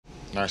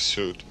Nice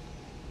suit.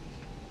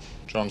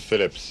 John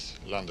Phillips,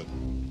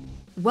 London.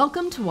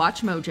 Welcome to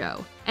Watch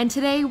Mojo, and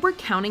today we're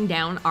counting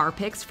down our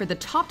picks for the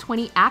top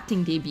 20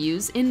 acting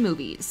debuts in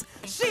movies.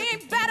 She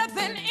ain't better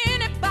than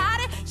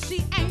anybody,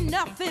 she ain't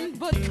nothing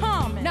but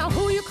common. Now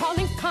who you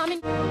calling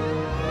common?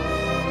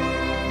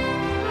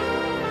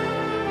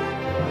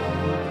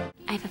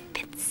 I have a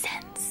fifth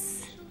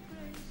sense.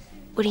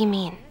 What do you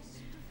mean?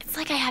 It's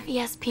like I have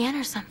ESPN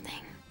or something.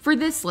 For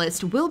this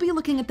list, we'll be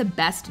looking at the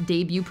best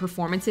debut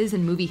performances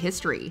in movie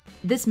history.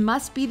 This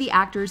must be the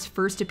actor's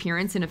first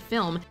appearance in a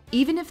film,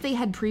 even if they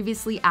had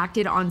previously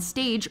acted on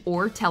stage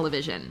or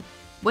television.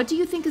 What do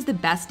you think is the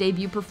best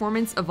debut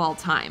performance of all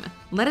time?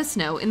 Let us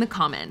know in the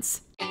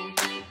comments.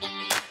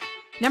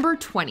 Number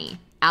 20.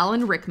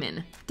 Alan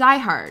Rickman, Die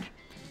Hard.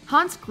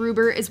 Hans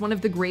Gruber is one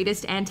of the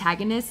greatest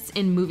antagonists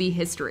in movie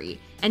history,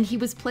 and he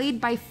was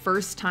played by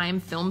first-time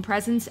film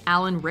presence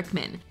Alan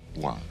Rickman.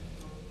 1,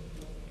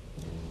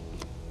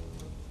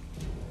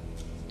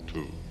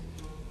 2,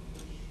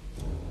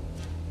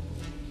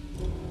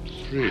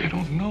 3. I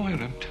don't know it,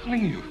 I'm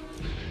telling you.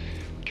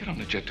 Get on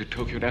the jet to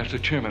Tokyo and ask the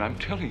chairman. I'm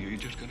telling you, you're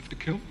just gonna have to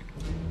kill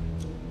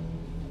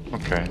me.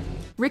 Okay.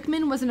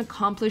 Rickman was an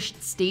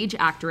accomplished stage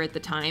actor at the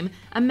time,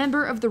 a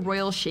member of the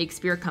Royal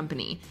Shakespeare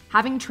Company,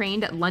 having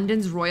trained at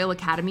London's Royal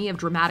Academy of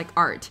Dramatic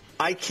Art.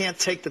 I can't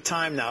take the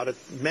time now to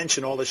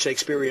mention all the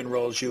Shakespearean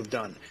roles you've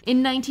done.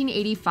 In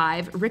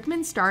 1985,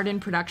 Rickman starred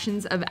in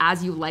productions of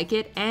As You Like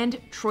It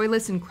and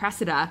Troilus and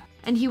Cressida,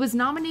 and he was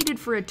nominated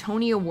for a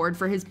Tony Award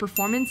for his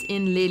performance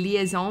in Les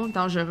Liaisons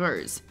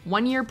Dangereuses,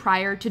 1 year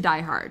prior to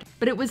Die Hard.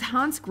 But it was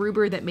Hans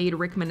Gruber that made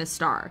Rickman a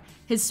star,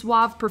 his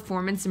suave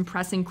performance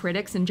impressing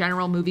critics and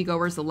general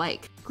moviegoers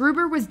alike.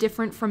 Gruber was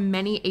different from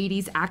many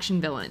 80s action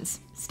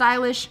villains.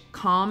 Stylish,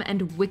 calm,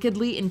 and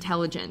wickedly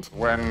intelligent.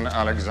 When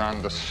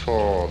Alexander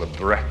saw the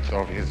breadth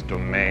of his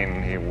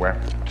domain, he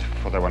wept,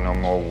 for there were no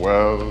more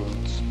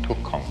worlds to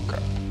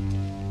conquer.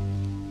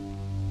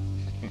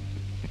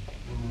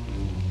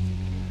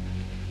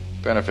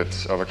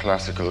 Benefits of a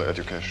classical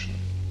education.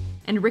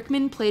 And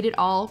Rickman played it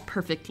all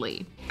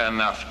perfectly.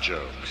 Enough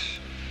jokes.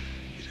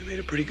 You made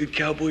a pretty good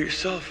cowboy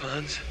yourself,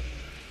 Hans.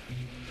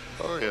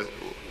 Oh, yes.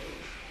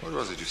 What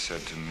was it you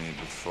said to me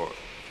before?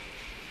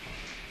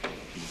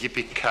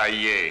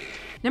 Yippee-ki-yay.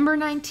 Number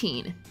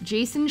 19.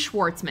 Jason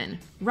Schwartzman,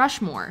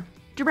 Rushmore.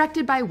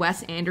 Directed by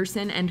Wes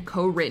Anderson and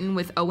co-written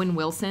with Owen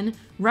Wilson,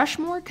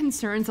 Rushmore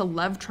concerns a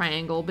love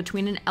triangle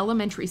between an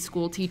elementary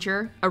school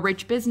teacher, a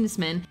rich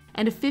businessman,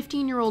 and a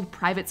 15-year-old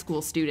private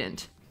school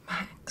student.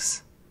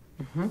 Max.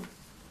 Can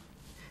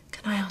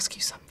I ask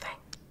you something?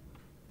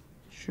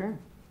 Sure.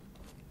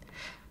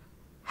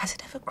 Has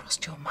it ever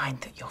crossed your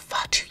mind that you're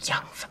far too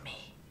young for me?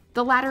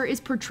 The latter is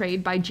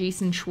portrayed by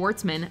Jason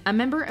Schwartzman, a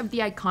member of the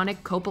iconic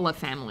Coppola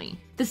family.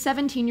 The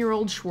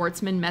 17-year-old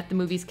Schwartzman met the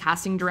movie's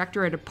casting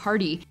director at a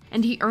party,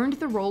 and he earned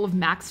the role of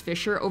Max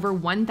Fisher over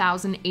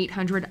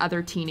 1,800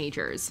 other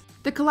teenagers.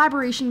 The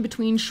collaboration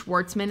between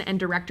Schwartzman and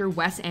director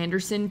Wes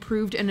Anderson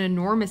proved an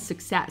enormous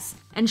success,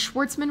 and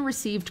Schwartzman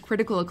received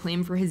critical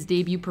acclaim for his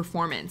debut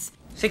performance.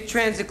 Sic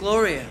transit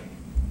Gloria.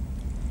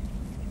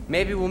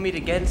 Maybe we'll meet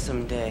again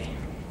someday,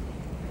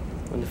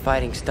 when the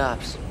fighting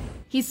stops.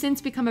 He's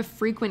since become a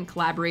frequent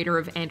collaborator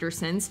of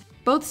Anderson's,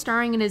 both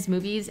starring in his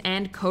movies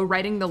and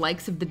co-writing the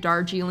likes of The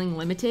Darjeeling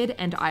Limited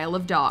and Isle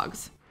of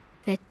Dogs.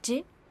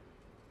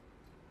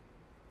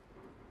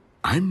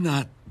 I'm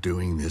not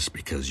doing this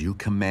because you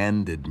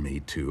commanded me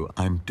to.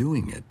 I'm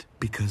doing it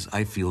because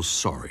I feel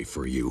sorry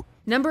for you.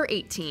 Number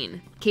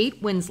 18. Kate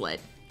Winslet,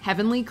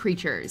 Heavenly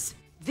Creatures.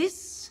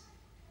 This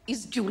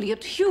is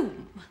Juliet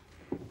Hume.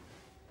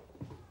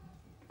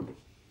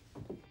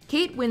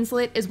 Kate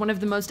Winslet is one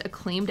of the most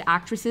acclaimed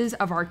actresses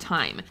of our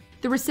time,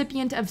 the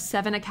recipient of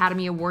 7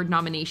 Academy Award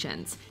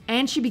nominations,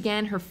 and she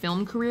began her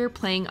film career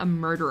playing a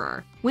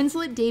murderer.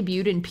 Winslet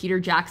debuted in Peter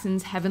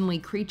Jackson's Heavenly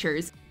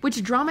Creatures,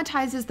 which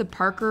dramatizes the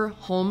Parker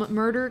Holm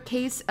murder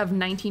case of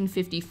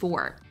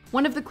 1954.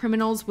 One of the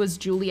criminals was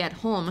Juliet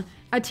Holm,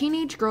 a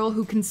teenage girl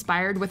who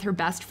conspired with her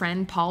best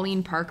friend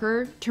Pauline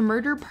Parker to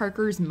murder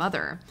Parker's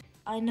mother.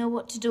 I know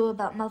what to do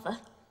about Mother.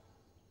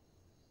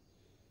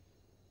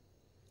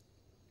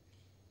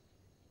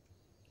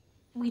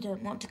 We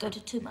don't want to go to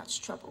too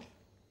much trouble.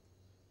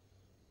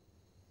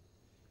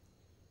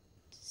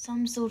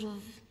 Some sort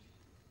of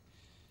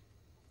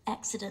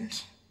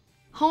accident.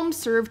 Holmes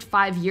served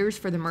 5 years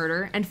for the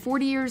murder, and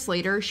 40 years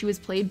later, she was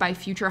played by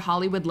future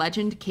Hollywood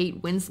legend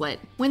Kate Winslet.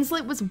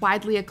 Winslet was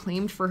widely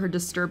acclaimed for her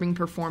disturbing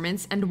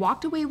performance and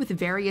walked away with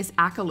various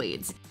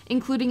accolades,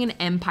 including an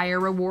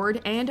Empire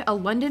Award and a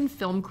London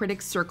Film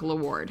Critics Circle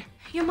Award.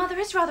 Your mother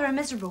is rather a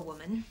miserable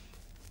woman,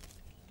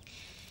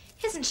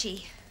 isn't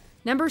she?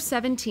 Number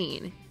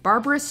 17.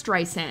 Barbara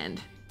Streisand,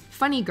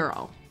 Funny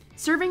Girl.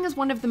 Serving as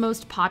one of the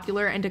most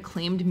popular and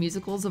acclaimed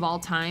musicals of all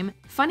time,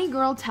 Funny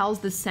Girl tells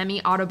the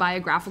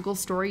semi-autobiographical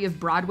story of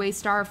Broadway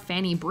star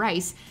Fanny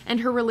Brice and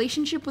her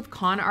relationship with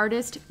con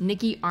artist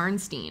Nicky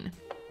Arnstein.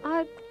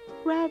 I'd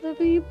rather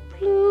be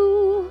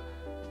blue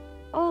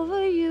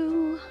over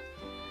you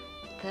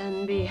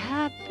than be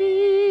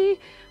happy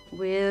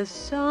with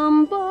somebody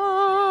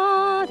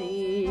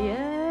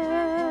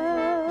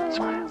else.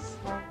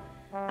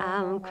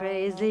 I'm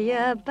crazy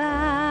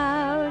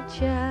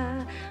about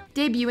ya.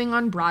 Debuting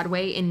on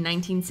Broadway in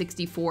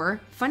 1964,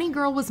 Funny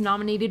Girl was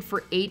nominated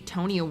for 8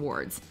 Tony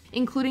Awards,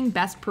 including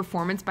Best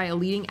Performance by a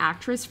Leading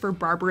Actress for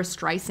Barbra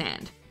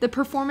Streisand. The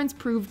performance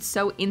proved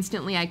so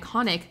instantly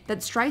iconic that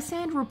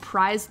Streisand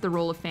reprised the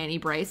role of Fanny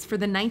Brice for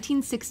the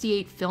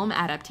 1968 film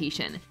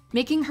adaptation,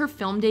 making her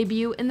film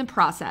debut in the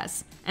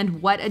process.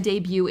 And what a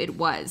debut it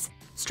was!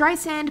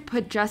 Streisand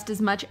put just as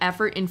much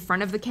effort in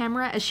front of the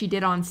camera as she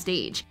did on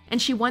stage,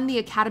 and she won the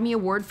Academy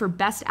Award for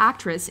Best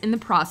Actress in the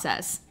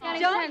process.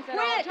 Don't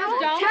quit!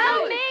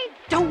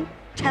 Don't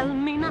tell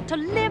me not to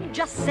live,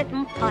 just sit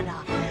and putter.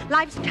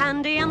 Life's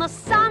candy and the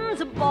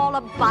sun's a ball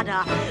of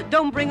butter.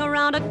 Don't bring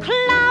around a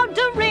cloud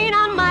to rain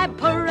on my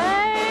parade.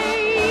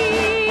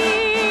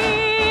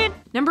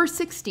 Number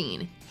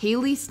 16.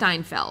 Haley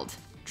Steinfeld,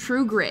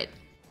 True Grit.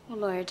 Well,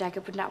 Lawyer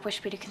Daggett would not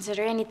wish me to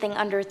consider anything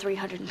under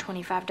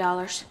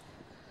 $325.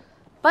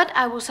 But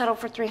I will settle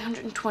for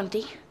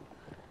 $320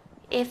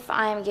 if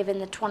I am given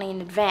the $20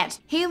 in advance.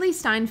 Haley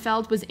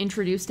Steinfeld was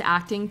introduced to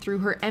acting through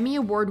her Emmy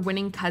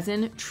Award-winning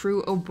cousin,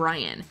 True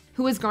O'Brien,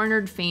 who has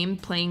garnered fame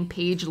playing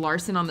Paige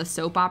Larson on the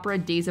soap opera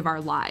Days of Our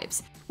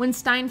Lives. When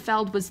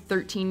Steinfeld was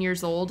 13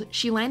 years old,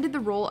 she landed the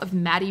role of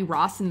Maddie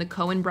Ross in the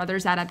Coen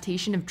brothers'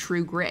 adaptation of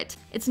True Grit.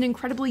 It's an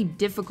incredibly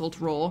difficult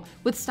role,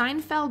 with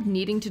Steinfeld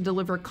needing to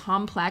deliver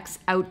complex,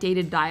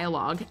 outdated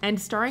dialogue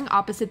and starring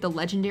opposite the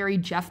legendary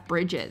Jeff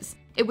Bridges.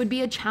 It would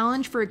be a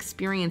challenge for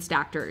experienced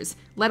actors,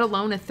 let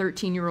alone a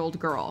 13-year-old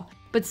girl.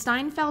 But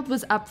Steinfeld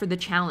was up for the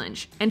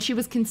challenge, and she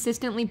was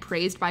consistently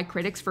praised by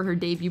critics for her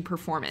debut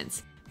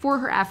performance. For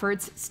her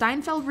efforts,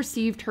 Steinfeld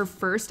received her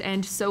first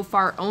and so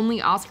far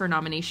only Oscar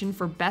nomination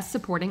for Best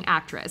Supporting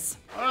Actress.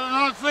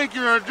 I don't think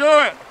you're gonna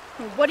do it.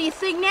 What do you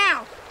think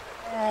now?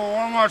 Oh,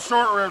 one of my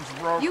short ribs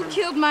broken. You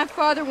killed my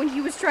father when he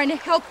was trying to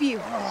help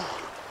you.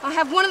 I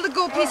have one of the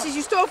gold pieces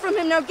you stole from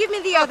him, now give me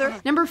the other.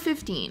 Number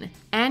 15.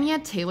 Anya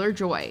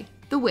Taylor-Joy,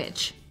 The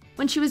Witch.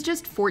 When she was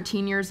just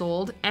 14 years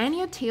old,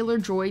 Anya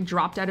Taylor-Joy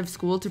dropped out of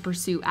school to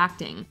pursue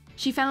acting.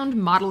 She found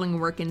modeling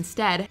work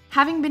instead,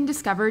 having been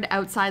discovered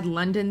outside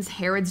London's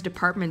Harrods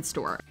department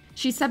store.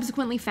 She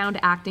subsequently found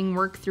acting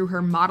work through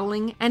her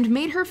modeling and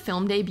made her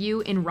film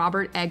debut in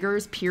Robert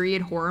Eggers'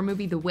 period horror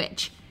movie The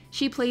Witch.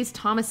 She plays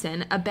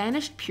Thomasin, a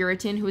banished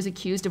Puritan who is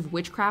accused of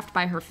witchcraft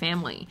by her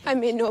family. I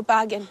made no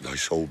bargain. Thy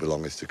soul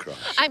belongeth to Christ.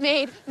 I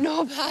made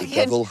no bargain. The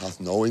devil hath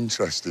no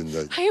interest in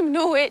thee. I am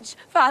no witch,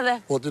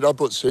 Father. What did I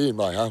but see in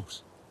my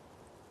house?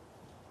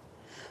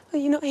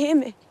 Will you not hear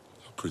me?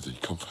 Prithee,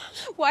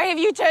 confess. Why have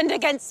you turned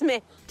against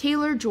me?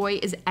 Taylor-Joy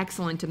is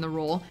excellent in the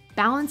role,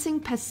 balancing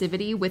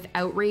passivity with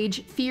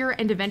outrage, fear,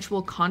 and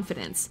eventual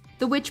confidence.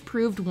 The Witch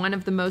proved one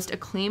of the most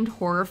acclaimed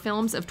horror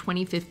films of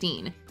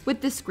 2015,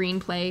 with the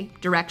screenplay,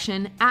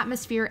 direction,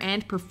 atmosphere,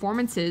 and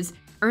performances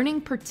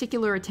earning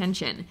particular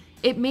attention.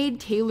 It made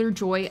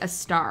Taylor-Joy a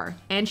star,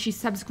 and she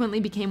subsequently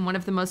became one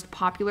of the most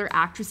popular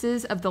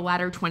actresses of the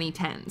latter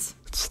 2010s.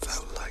 Wouldst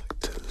thou like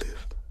to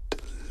live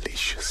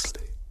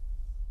deliciously?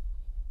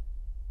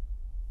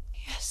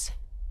 Yes.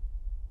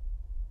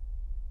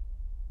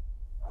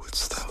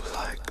 Wouldst thou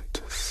like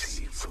to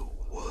see the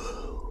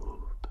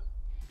world?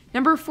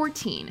 Number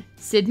 14.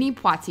 Sidney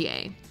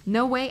Poitier,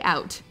 No Way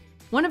Out.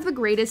 One of the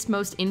greatest,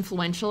 most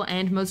influential,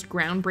 and most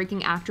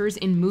groundbreaking actors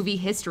in movie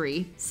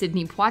history,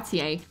 Sidney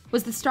Poitier,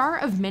 was the star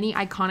of many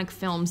iconic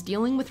films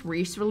dealing with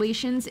race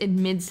relations in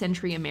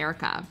mid-century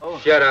America. Oh.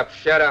 Shut up,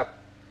 shut up.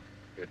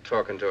 You're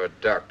talking to a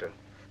doctor.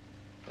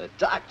 A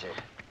doctor?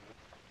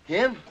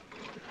 Him?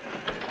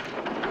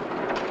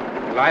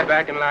 Lie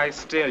back and lie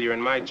still. You're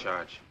in my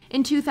charge.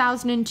 In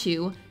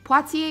 2002,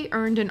 Poitier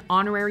earned an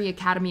honorary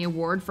Academy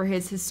Award for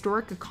his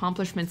historic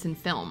accomplishments in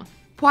film.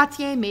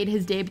 Poitier made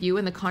his debut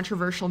in the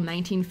controversial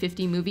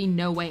 1950 movie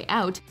No Way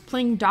Out,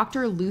 playing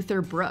Dr.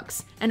 Luther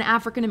Brooks, an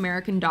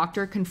African-American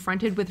doctor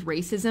confronted with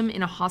racism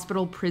in a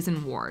hospital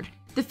prison ward.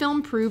 The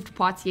film proved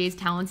Poitier's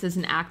talents as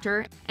an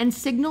actor and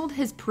signaled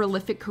his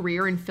prolific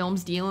career in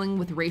films dealing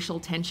with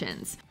racial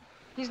tensions.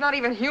 He's not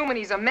even human,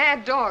 he's a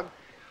mad dog.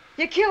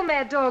 You kill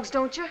mad dogs,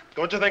 don't you?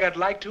 Don't you think I'd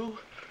like to?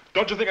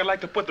 Don't you think I'd like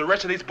to put the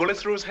rest of these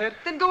bullets through his head?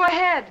 Then go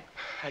ahead.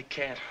 I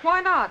can't.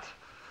 Why not?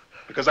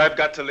 Because I've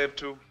got to live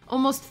too.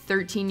 Almost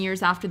 13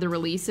 years after the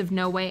release of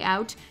No Way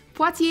Out,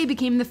 Poitier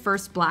became the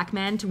first black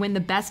man to win the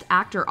Best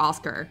Actor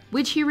Oscar,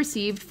 which he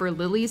received for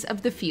Lilies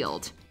of the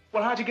Field.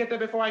 Well, how'd you get there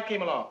before I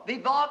came along? We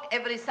walk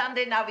every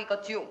Sunday, now we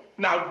got you.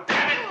 Now,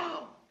 damn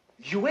it!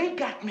 You ain't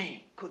got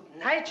me. Good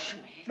night,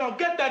 Schmidt. Now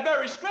get that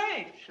very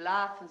straight.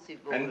 Schlafen Sie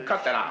wohl. And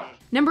cut that out.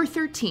 Number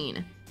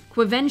 13.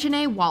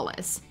 Quvenzhané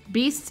Wallis,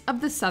 Beasts of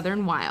the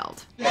Southern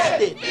Wild.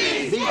 Beast it!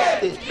 Beast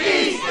it! Beast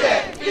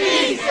it!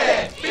 Beast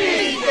it!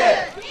 Beast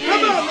it!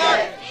 Come on,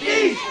 man!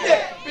 Beast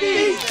it!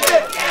 Beast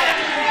it!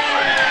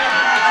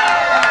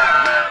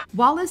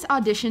 Wallis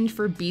auditioned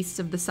for Beasts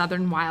of the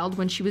Southern Wild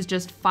when she was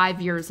just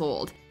 5 years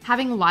old,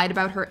 having lied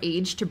about her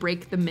age to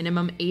break the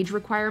minimum age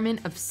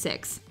requirement of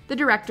 6. The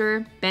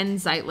director, Ben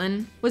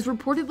Zeitlin, was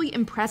reportedly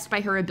impressed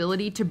by her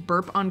ability to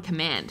burp on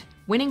command,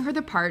 winning her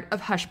the part of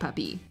Hush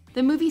Puppy.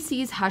 The movie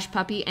sees Hush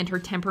Puppy and her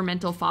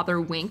temperamental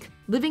father Wink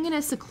living in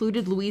a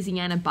secluded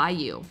Louisiana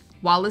bayou.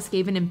 Wallace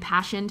gave an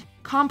impassioned,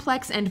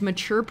 complex, and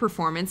mature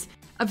performance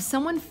of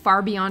someone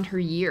far beyond her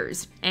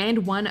years,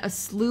 and won a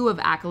slew of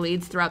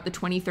accolades throughout the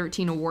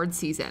 2013 awards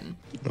season.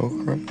 No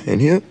crying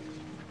here.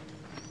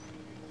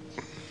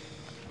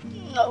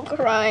 No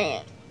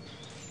crying.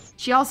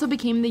 She also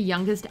became the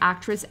youngest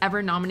actress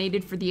ever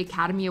nominated for the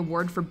Academy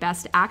Award for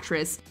Best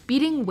Actress,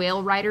 beating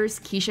Whale writers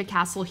Keisha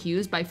Castle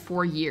Hughes by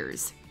 4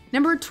 years.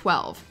 Number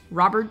 12,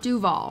 Robert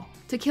Duvall,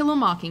 To Kill a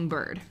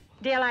Mockingbird.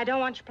 Dale, I don't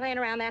want you playing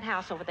around that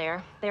house over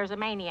there. There's a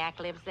maniac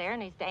lives there,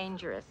 and he's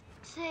dangerous.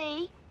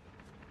 See?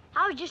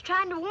 I was just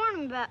trying to warn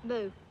him about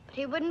Boo, but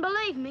he wouldn't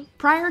believe me.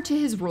 Prior to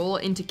his role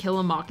in To Kill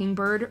a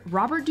Mockingbird,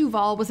 Robert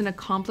Duvall was an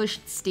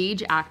accomplished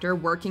stage actor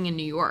working in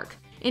New York.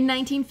 In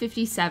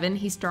 1957,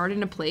 he starred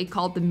in a play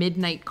called The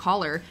Midnight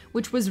Caller,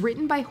 which was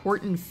written by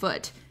Horton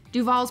Foote.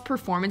 Duvall's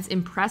performance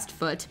impressed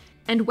Foote,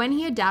 and when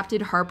he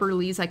adapted Harper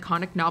Lee's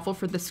iconic novel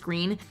for the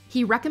screen,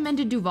 he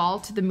recommended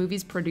Duvall to the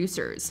movie's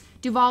producers.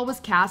 Duvall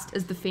was cast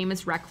as the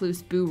famous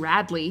recluse Boo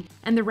Radley,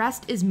 and the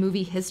rest is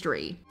movie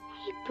history.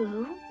 Hey,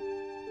 Boo.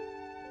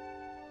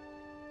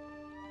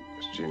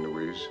 Miss Jean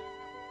Louise,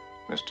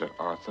 Mr.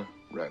 Arthur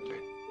Radley.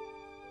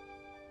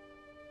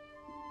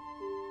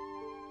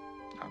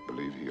 I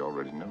believe he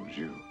already knows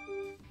you.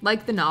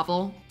 Like the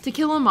novel, To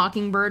Kill a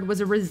Mockingbird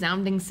was a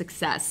resounding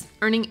success,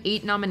 earning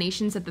 8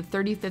 nominations at the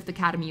 35th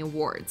Academy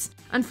Awards.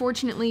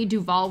 Unfortunately,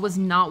 Duvall was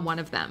not one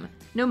of them.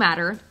 No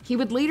matter, he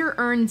would later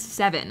earn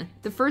 7,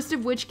 the first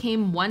of which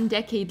came 1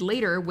 decade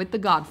later with The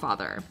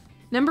Godfather.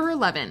 Number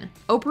 11,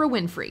 Oprah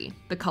Winfrey,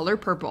 The Color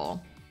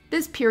Purple.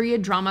 This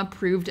period drama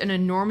proved an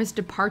enormous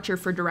departure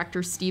for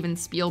director Steven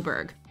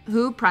Spielberg,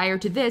 who, prior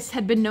to this,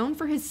 had been known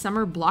for his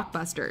summer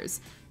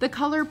blockbusters. The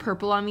Color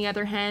Purple, on the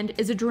other hand,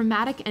 is a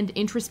dramatic and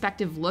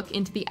introspective look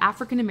into the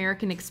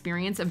African-American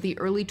experience of the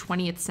early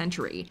 20th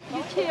century.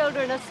 You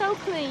children are so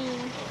clean.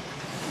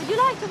 Would you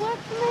like to work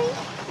for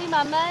me? Be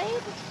my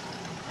maid?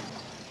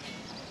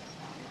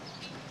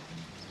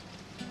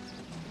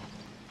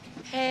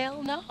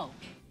 Hell no.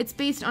 It's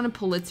based on a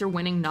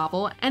Pulitzer-winning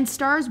novel and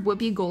stars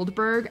Whoopi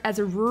Goldberg as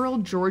a rural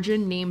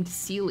Georgian named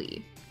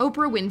Celie.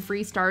 Oprah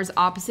Winfrey stars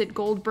opposite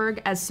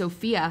Goldberg as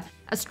Sophia,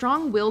 a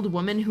strong-willed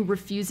woman who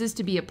refuses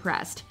to be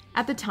oppressed.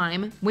 At the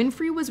time,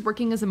 Winfrey was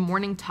working as a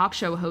morning talk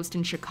show host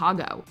in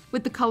Chicago.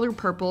 With The Color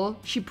Purple,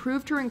 she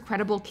proved her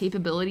incredible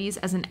capabilities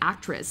as an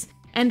actress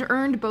and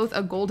earned both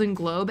a Golden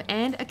Globe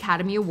and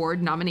Academy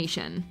Award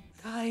nomination.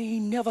 I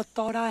ain't never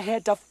thought I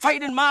had to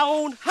fight in my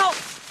own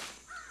house.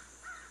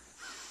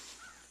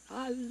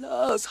 I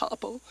loves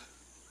Hopper.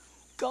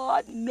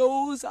 God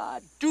knows I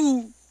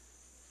do.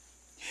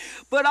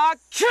 But I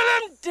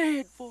kill him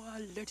dead before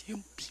I let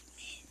him beat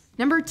me.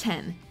 Number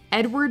 10,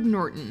 Edward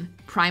Norton,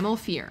 Primal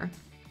Fear.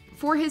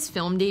 For his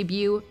film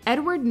debut,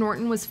 Edward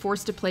Norton was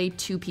forced to play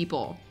 2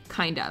 people,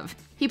 kind of.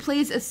 He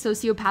plays a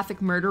sociopathic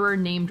murderer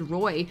named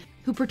Roy,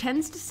 who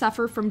pretends to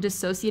suffer from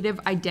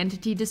dissociative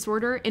identity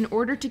disorder in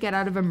order to get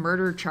out of a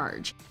murder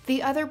charge.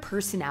 The other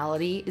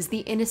personality is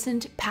the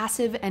innocent,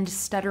 passive, and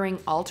stuttering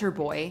altar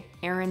boy,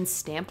 Aaron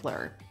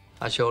Stampler.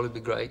 I'd surely be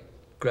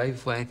grateful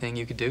for anything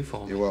you could do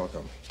for me. You're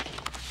welcome.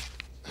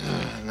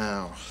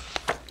 Now,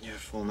 your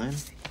full name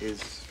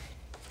is?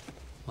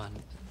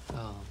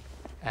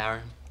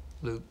 Aaron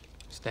Luke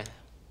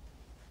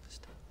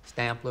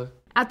Stampler.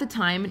 At the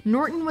time,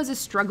 Norton was a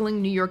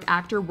struggling New York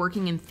actor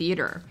working in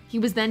theater. He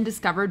was then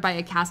discovered by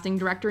a casting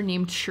director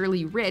named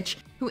Shirley Rich,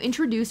 who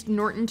introduced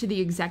Norton to the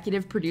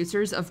executive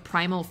producers of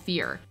Primal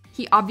Fear.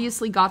 He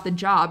obviously got the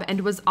job and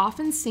was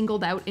often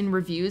singled out in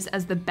reviews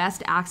as the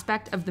best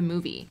aspect of the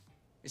movie.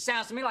 It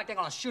sounds to me like they're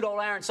gonna shoot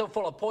old Aaron so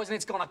full of poison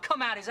it's gonna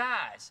come out his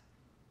eyes.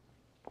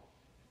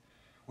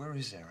 Where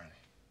is Aaron?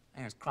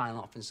 Aaron's crying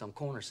off in some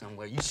corner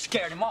somewhere. You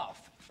scared him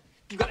off.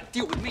 You gotta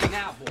deal with me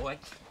now, boy.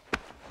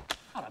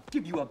 I'll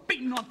give you a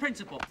beating on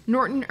principle.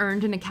 Norton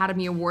earned an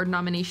Academy Award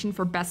nomination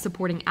for Best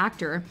Supporting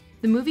Actor,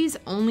 the movie's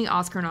only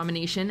Oscar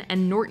nomination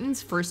and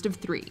Norton's first of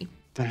 3.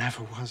 There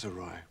never was a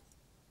Roy.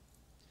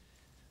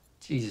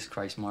 Jesus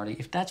Christ, Marty,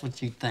 if that's what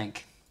you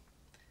think,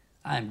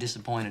 I am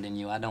disappointed in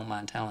you. I don't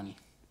mind telling you.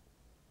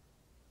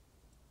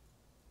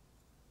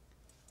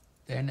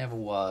 There never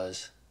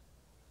was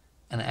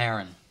an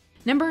Aaron.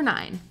 Number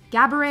 9,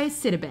 Gabourey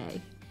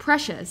Sidibe,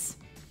 Precious.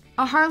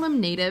 A Harlem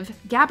native,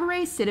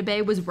 Gabourey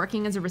Sidibe was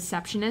working as a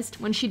receptionist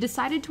when she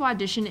decided to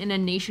audition in a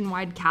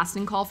nationwide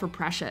casting call for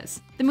Precious.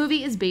 The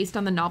movie is based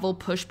on the novel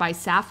Push by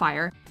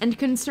Sapphire and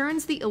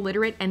concerns the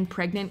illiterate and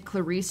pregnant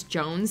Clarice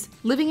Jones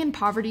living in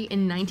poverty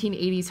in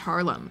 1980s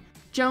Harlem.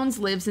 Jones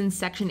lives in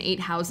Section 8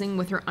 housing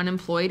with her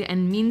unemployed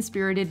and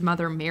mean-spirited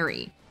mother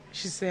Mary.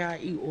 She say I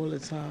eat all the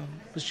time,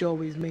 but she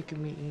always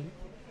making me eat.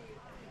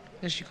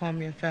 And she called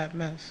me a fat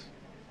mess.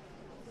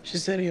 She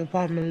said the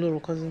apartment little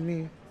because of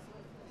me.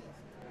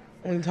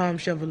 Only time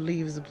she ever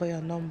leaves is to play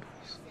her numbers.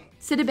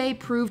 Sidibe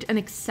proved an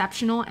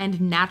exceptional and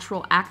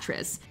natural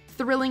actress,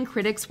 thrilling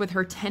critics with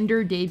her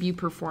tender debut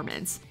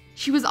performance.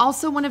 She was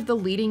also one of the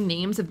leading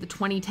names of the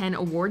 2010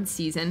 awards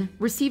season,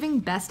 receiving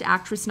Best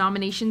Actress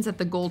nominations at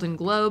the Golden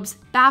Globes,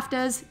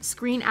 BAFTAs,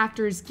 Screen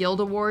Actors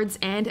Guild Awards,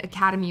 and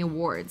Academy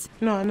Awards.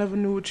 No, I never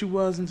knew what you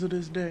was until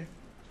this day.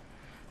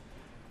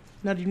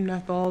 Not even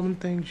after all them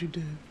things you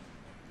did.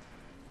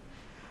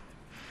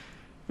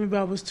 Maybe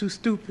I was too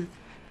stupid.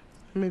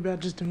 Maybe I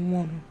just didn't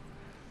want to.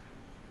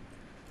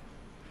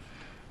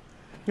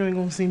 You ain't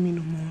gonna see me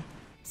no more.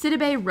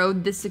 Celeb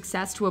rode this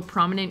success to a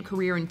prominent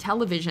career in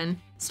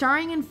television,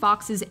 starring in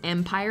Fox's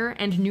Empire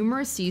and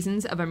numerous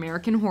seasons of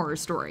American Horror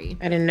Story.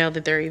 I didn't know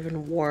that there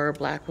even were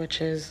black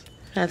witches.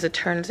 As it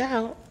turns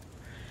out,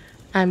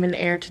 I'm an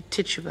heir to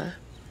Tituba.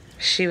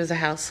 She was a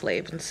house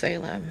slave in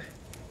Salem.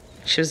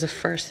 She was the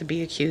first to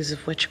be accused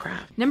of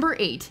witchcraft. Number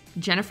 8,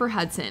 Jennifer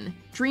Hudson,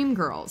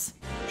 Dreamgirls.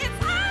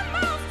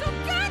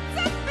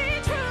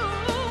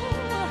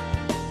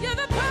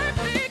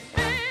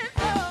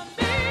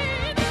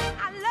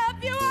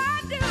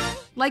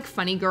 Like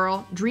Funny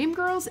Girl,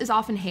 Dreamgirls is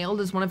often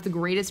hailed as one of the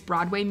greatest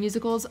Broadway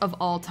musicals of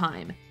all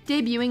time.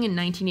 Debuting in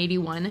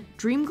 1981,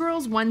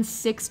 Dreamgirls won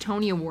 6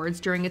 Tony Awards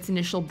during its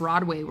initial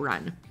Broadway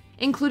run,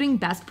 including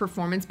Best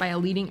Performance by a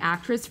Leading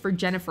Actress for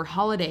Jennifer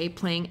Holliday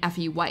playing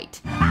Effie White.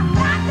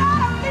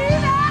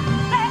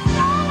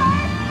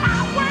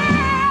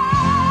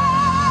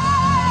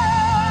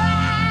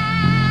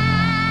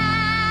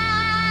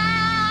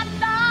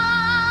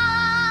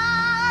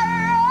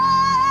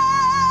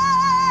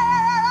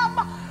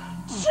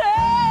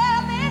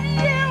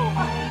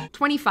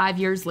 "25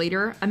 years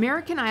later,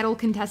 American Idol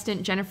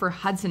contestant Jennifer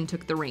Hudson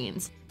took the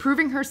reins,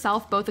 proving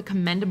herself both a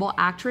commendable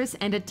actress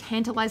and a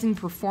tantalizing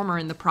performer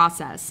in the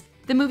process.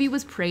 The movie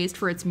was praised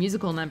for its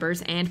musical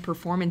numbers and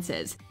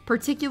performances,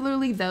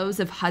 particularly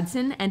those of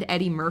Hudson and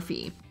Eddie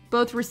Murphy.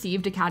 Both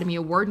received Academy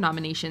Award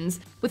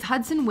nominations, with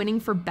Hudson winning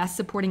for Best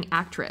Supporting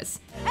Actress.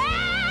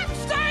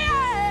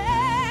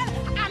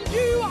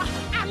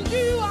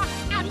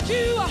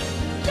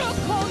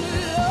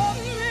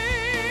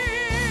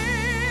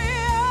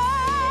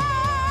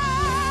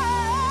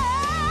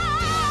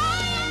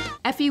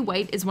 Effie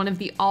White is one of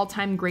the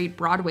all-time great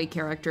Broadway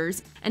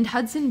characters, and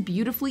Hudson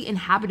beautifully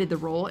inhabited the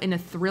role in a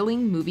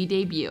thrilling movie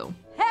debut.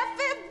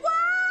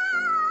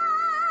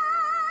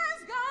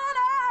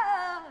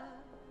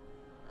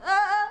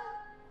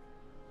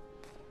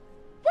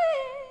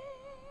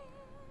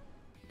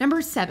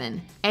 Number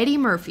 7, Eddie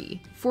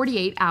Murphy,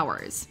 48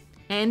 Hours.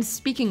 And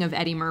speaking of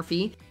Eddie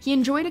Murphy, he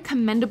enjoyed a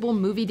commendable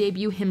movie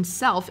debut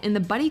himself in the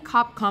buddy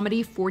cop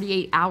comedy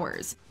 48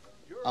 Hours.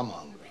 I'm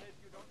hungry.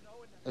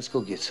 Let's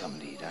go get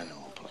something to eat. I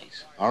know a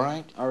place. All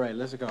right? All right,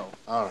 let's go.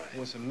 All right.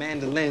 Want some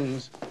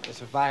mandolins, and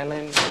some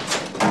violins.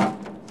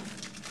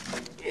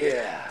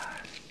 Yeah.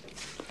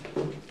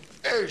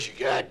 There's your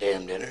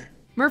goddamn dinner.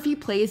 Murphy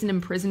plays an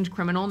imprisoned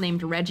criminal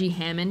named Reggie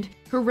Hammond,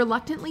 who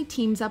reluctantly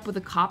teams up with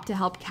a cop to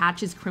help catch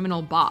his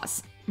criminal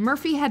boss.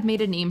 Murphy had made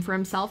a name for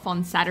himself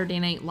on Saturday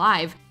Night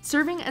Live,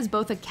 serving as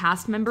both a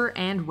cast member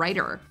and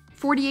writer.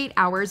 48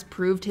 Hours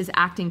proved his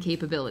acting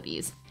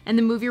capabilities, and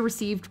the movie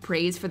received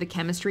praise for the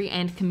chemistry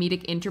and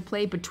comedic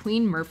interplay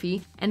between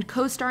Murphy and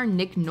co-star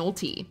Nick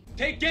Nolte.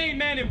 Take Game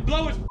Man and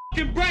blow his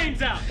fucking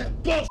brains out!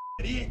 Bullshit!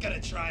 He ain't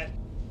gonna try it.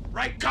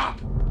 Right,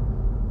 cop?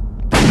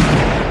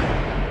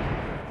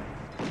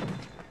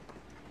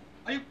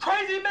 Are you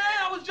crazy, man?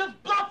 I was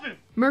just bluffing!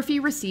 Murphy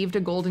received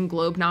a Golden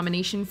Globe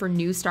nomination for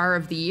New Star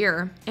of the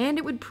Year, and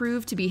it would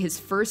prove to be his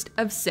first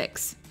of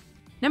 6.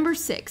 Number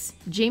 6,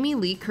 Jamie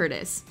Lee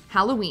Curtis,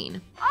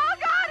 Halloween. Oh,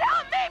 God,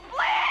 help me,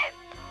 please!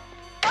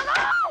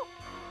 Hello?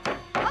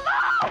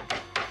 Hello?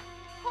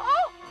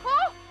 Oh,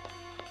 oh.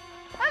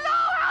 Hello,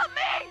 help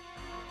me!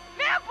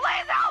 Man,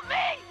 please help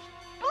me!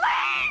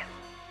 Please!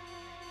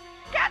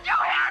 Can't you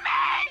hear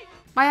me?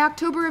 By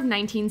October of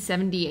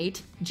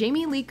 1978,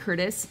 Jamie Lee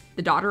Curtis,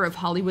 the daughter of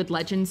Hollywood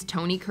legends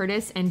Tony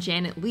Curtis and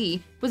Janet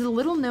Leigh, was a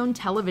little-known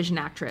television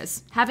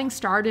actress, having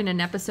starred in an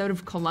episode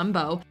of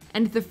Columbo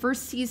and the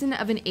first season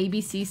of an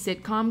ABC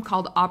sitcom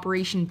called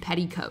Operation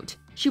Petticoat.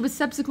 She was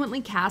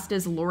subsequently cast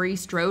as Laurie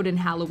Strode in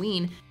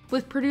Halloween,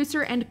 with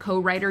producer and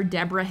co-writer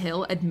Deborah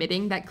Hill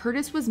admitting that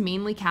Curtis was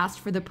mainly cast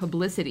for the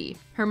publicity,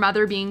 her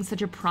mother being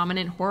such a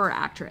prominent horror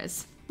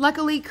actress.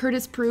 Luckily,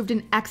 Curtis proved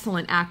an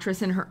excellent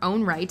actress in her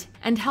own right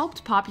and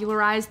helped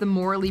popularize the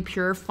morally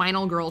pure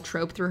final girl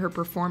trope through her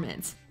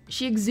performance.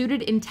 She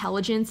exuded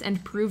intelligence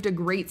and proved a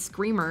great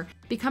screamer,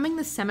 becoming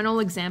the seminal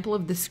example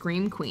of the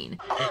Scream Queen.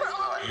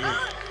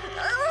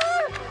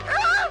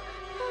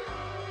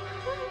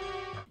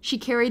 She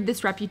carried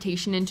this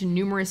reputation into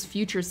numerous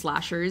future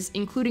slashers,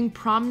 including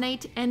Prom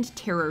Night and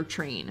Terror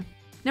Train.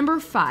 Number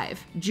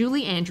 5,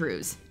 Julie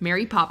Andrews,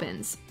 Mary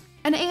Poppins.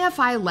 An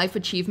AFI Life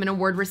Achievement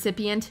Award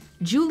recipient,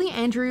 Julie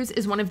Andrews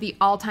is one of the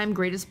all-time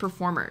greatest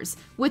performers,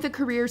 with a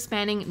career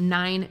spanning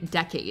 9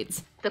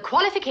 decades. The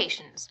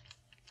qualifications.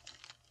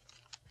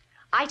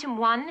 Item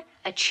 1,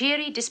 a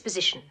cheery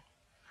disposition.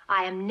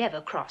 I am never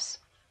cross.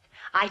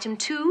 Item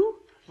 2,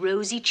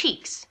 rosy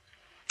cheeks.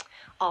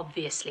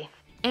 Obviously.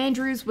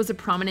 Andrews was a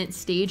prominent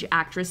stage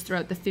actress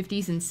throughout the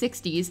 50s and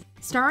 60s,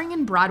 starring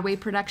in Broadway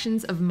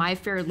productions of My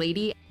Fair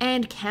Lady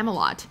and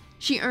Camelot.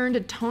 She earned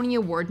a Tony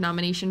Award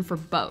nomination for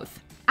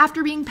both.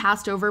 After being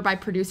passed over by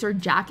producer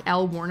Jack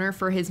L. Warner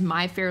for his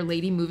My Fair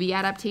Lady movie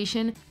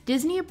adaptation,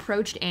 Disney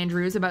approached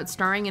Andrews about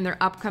starring in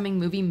their upcoming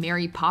movie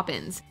Mary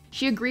Poppins.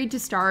 She agreed to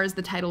star as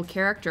the title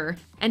character,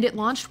 and it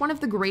launched one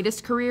of the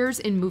greatest careers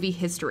in movie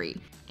history.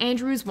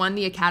 Andrews won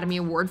the Academy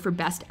Award for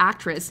Best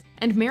Actress,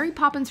 and Mary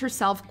Poppins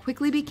herself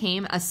quickly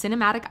became a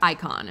cinematic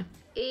icon.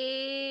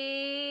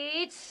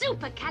 It's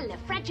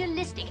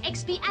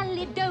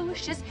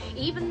supercalifragilisticexpialidocious,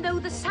 even though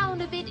the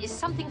sound of it is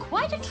something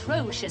quite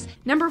atrocious.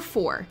 Number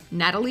 4.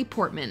 Natalie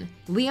Portman,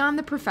 Leon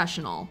the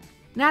Professional.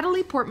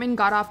 Natalie Portman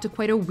got off to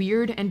quite a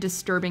weird and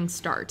disturbing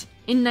start.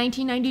 In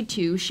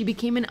 1992, she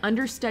became an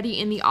understudy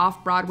in the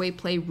off-Broadway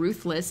play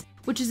Ruthless,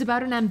 which is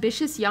about an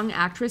ambitious young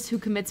actress who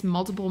commits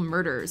multiple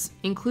murders,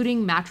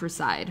 including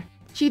matricide.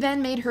 She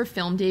then made her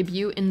film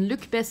debut in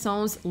Luc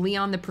Besson's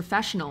Leon the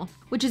Professional,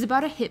 which is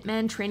about a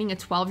hitman training a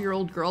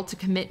 12-year-old girl to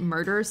commit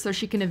murder so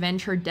she can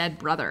avenge her dead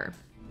brother.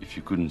 If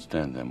you couldn't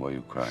stand them, why are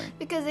you crying?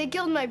 Because they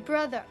killed my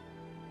brother.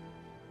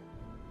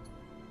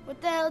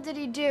 What the hell did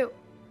he do?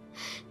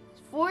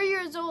 He's 4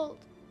 years old.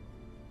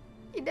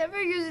 He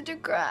never used to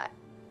cry.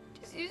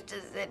 Just used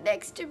to sit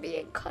next to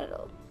me and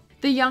cuddle.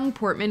 The young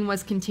Portman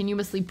was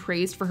continuously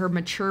praised for her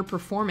mature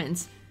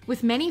performance,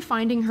 with many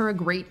finding her a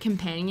great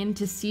companion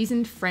to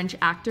seasoned French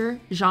actor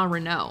Jean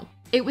Reno.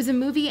 It was a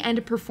movie and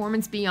a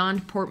performance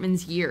beyond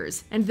Portman's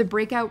years, and the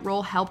breakout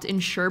role helped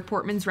ensure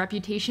Portman's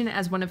reputation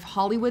as one of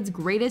Hollywood's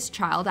greatest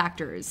child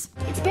actors.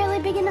 It's barely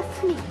big enough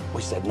for me.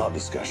 We said no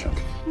discussion.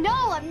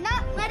 No, I'm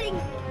not letting...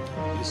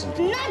 Listen to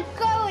I'm me. not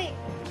going.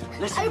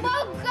 Listen I to me.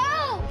 won't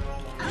go.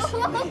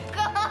 I won't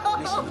go.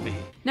 Listen to me.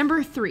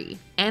 Number 3.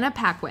 Anna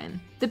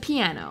Paquin, The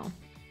Piano.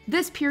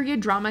 This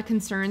period drama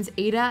concerns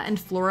Ada and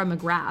Flora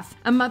McGrath,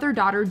 a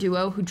mother-daughter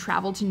duo who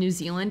travel to New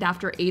Zealand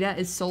after Ada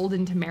is sold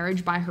into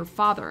marriage by her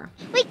father.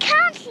 We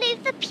can't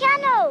leave the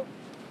piano.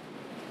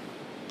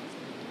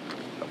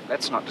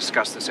 Let's not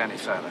discuss this any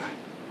further.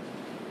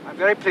 I'm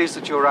very pleased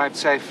that you arrived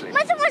safely.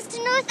 Mother wants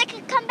to know if they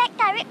could come back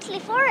directly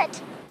for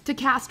it. To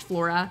cast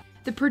Flora,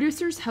 the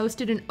producers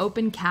hosted an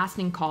open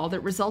casting call that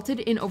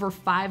resulted in over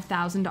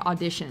 5,000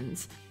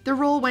 auditions. The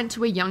role went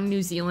to a young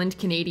New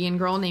Zealand-Canadian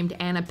girl named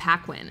Anna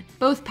Paquin.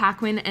 Both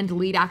Paquin and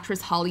lead actress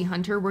Holly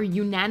Hunter were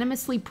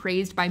unanimously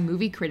praised by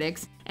movie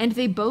critics, and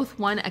they both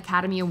won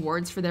Academy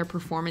Awards for their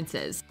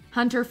performances.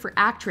 Hunter for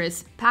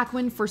actress,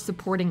 Paquin for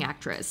supporting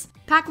actress.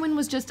 Paquin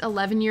was just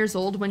 11 years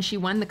old when she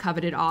won the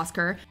coveted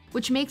Oscar,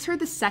 which makes her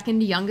the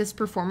second youngest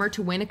performer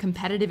to win a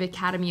competitive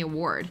Academy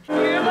Award. Do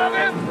you love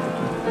him?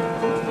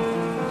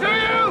 Do you?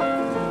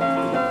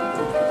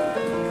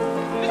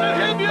 Is it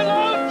him you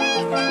love?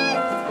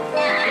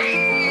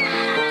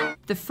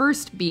 The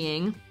first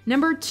being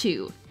number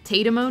 2,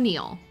 Tatum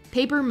O'Neal,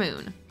 Paper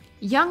Moon.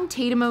 Young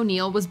Tatum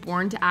O'Neal was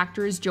born to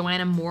actors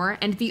Joanna Moore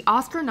and the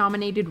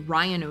Oscar-nominated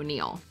Ryan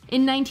O'Neal.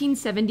 In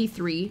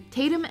 1973,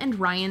 Tatum and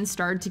Ryan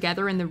starred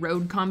together in the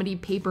road comedy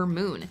Paper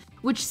Moon,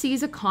 which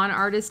sees a con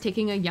artist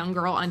taking a young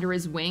girl under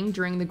his wing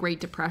during the Great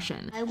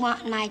Depression. I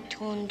want my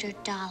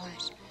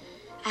 $200.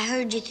 I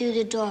heard you through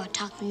the door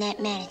talking that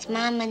man. It's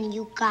my money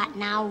you got,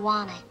 and I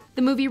want it.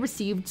 The movie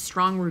received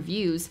strong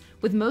reviews,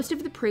 with most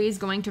of the praise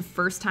going to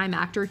first-time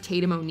actor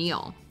Tatum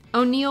O'Neal.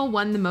 O'Neal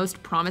won the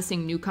Most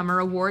Promising Newcomer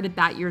Award at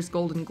that year's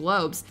Golden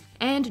Globes,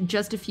 and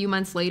just a few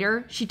months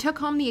later, she took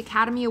home the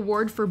Academy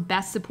Award for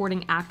Best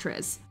Supporting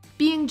Actress.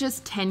 Being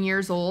just 10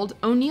 years old,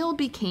 O'Neal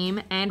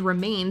became and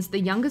remains the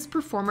youngest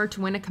performer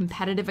to win a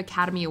competitive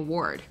Academy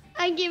Award.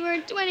 I gave her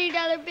a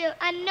 $20 bill.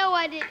 I know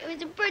I did. It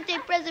was a birthday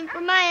present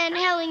for my Aunt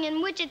Helen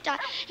in Wichita,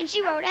 and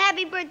she wrote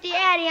 "Happy Birthday,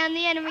 Addie" on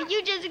the end of it.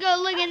 You just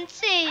go look and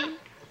see.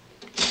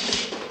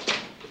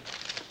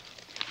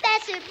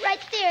 That's it right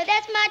there.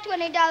 That's my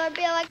 $20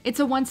 bill. It's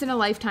a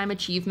once-in-a-lifetime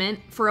achievement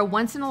for a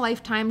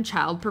once-in-a-lifetime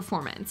child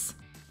performance.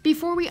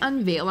 Before we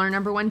unveil our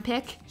number 1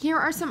 pick, here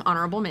are some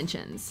honorable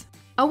mentions.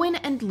 Owen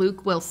and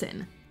Luke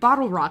Wilson,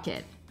 Bottle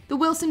Rocket. The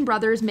Wilson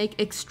brothers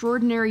make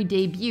extraordinary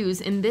debuts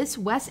in this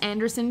Wes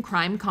Anderson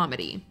crime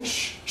comedy.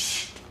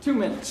 Shh. 2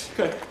 minutes.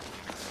 Good.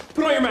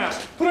 Put on your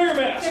mask. Put on your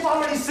mask. They've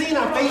already seen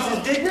our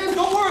faces, didn't they?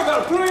 Don't worry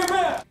about it. Put on your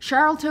mask.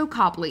 Charlton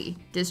Copley,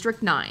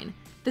 District 9.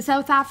 The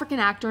South African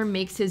actor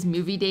makes his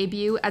movie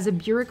debut as a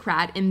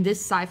bureaucrat in this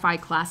sci-fi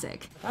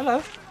classic.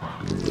 Hello.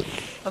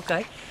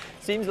 Okay.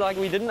 Seems like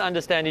we didn't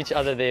understand each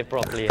other there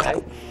properly, eh?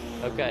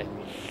 Okay.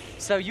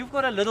 So you've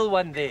got a little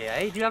one there,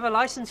 eh? Do you have a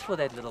license for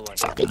that little one?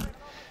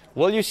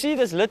 Well, you see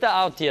this litter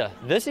out here.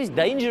 This is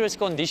dangerous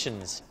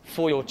conditions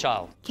for your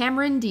child.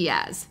 Cameron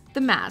Diaz,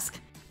 The Mask.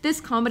 This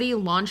comedy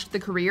launched the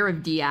career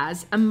of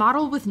Diaz, a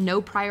model with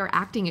no prior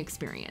acting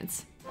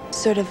experience.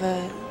 Sort of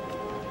a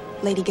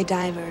Lady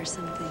Godiva or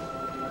something.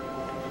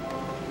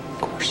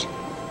 Of course.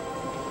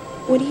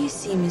 What do you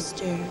see,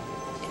 Mr.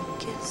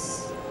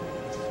 Ipkiss?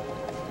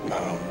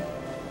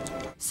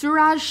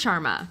 Suraj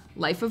Sharma,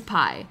 Life of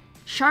Pi.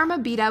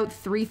 Sharma beat out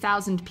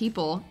 3,000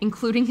 people,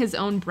 including his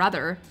own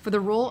brother, for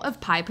the role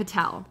of Pai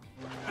Patel.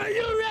 Are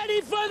you ready?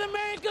 ready for the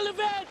miracle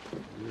event?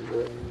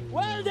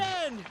 Well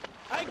then,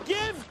 I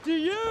give to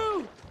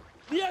you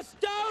the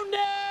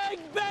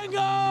astounding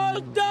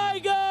Bengal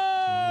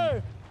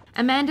tiger!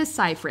 Amanda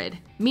Seyfried,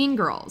 Mean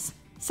Girls.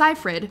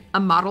 Seyfried, a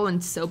model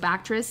and soap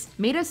actress,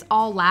 made us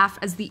all laugh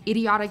as the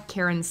idiotic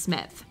Karen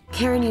Smith.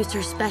 Karen used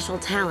her special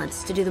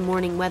talents to do the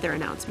morning weather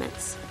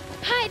announcements.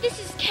 Hi, this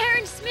is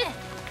Karen Smith.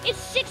 It's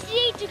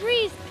 68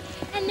 degrees,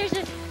 and there's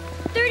a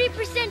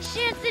 30%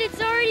 chance that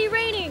it's already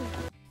raining.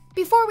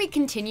 Before we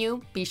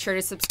continue, be sure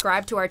to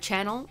subscribe to our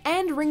channel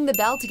and ring the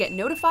bell to get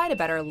notified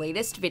about our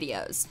latest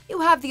videos. You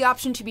have the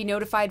option to be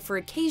notified for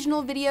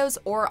occasional videos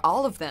or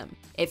all of them.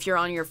 If you're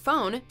on your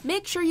phone,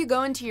 make sure you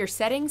go into your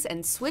settings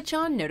and switch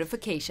on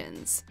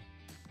notifications.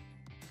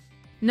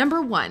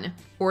 Number 1.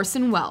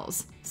 Orson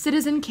Welles,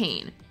 Citizen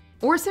Kane.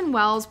 Orson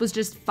Welles was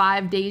just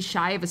 5 days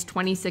shy of his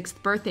 26th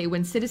birthday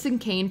when Citizen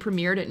Kane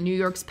premiered at New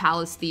York's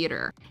Palace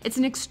Theater. It's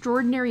an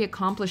extraordinary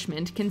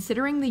accomplishment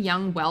considering the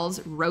young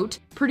Welles wrote,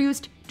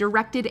 produced,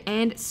 directed,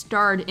 and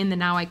starred in the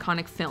now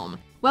iconic film.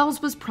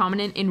 Welles was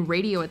prominent in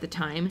radio at the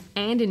time,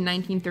 and in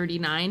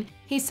 1939,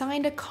 he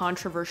signed a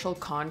controversial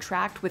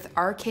contract with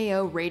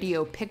RKO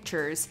Radio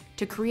Pictures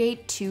to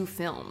create 2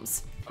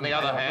 films. On the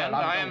other hand,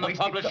 I am the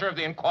publisher of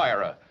the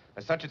Inquirer.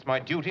 As such, it's my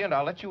duty, and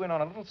I'll let you in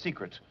on a little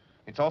secret.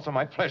 It's also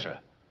my pleasure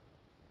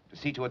to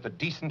see to it that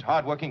decent,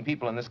 hard-working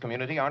people in this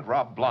community aren't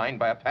robbed blind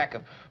by a pack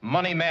of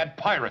money-mad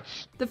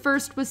pirates. The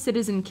first was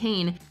Citizen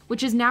Kane,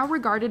 which is now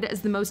regarded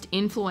as the most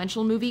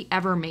influential movie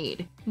ever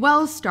made.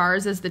 Welles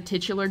stars as the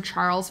titular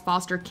Charles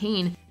Foster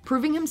Kane,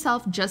 proving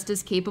himself just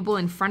as capable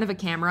in front of a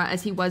camera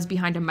as he was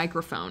behind a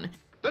microphone.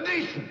 The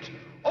decent,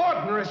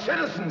 ordinary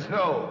citizens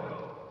know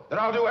that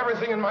I'll do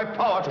everything in my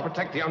power to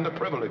protect the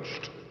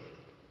underprivileged,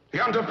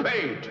 the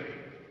underpaid,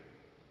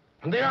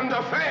 and the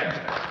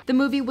underfed. The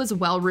movie was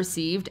well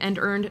received and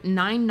earned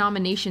 9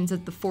 nominations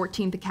at the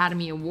 14th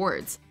Academy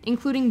Awards,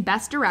 including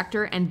Best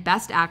Director and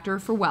Best Actor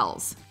for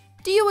Welles.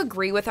 Do you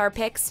agree with our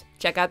picks?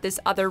 Check out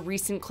this other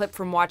recent clip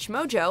from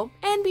WatchMojo,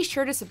 and be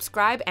sure to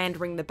subscribe and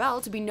ring the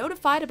bell to be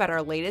notified about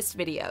our latest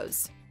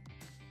videos.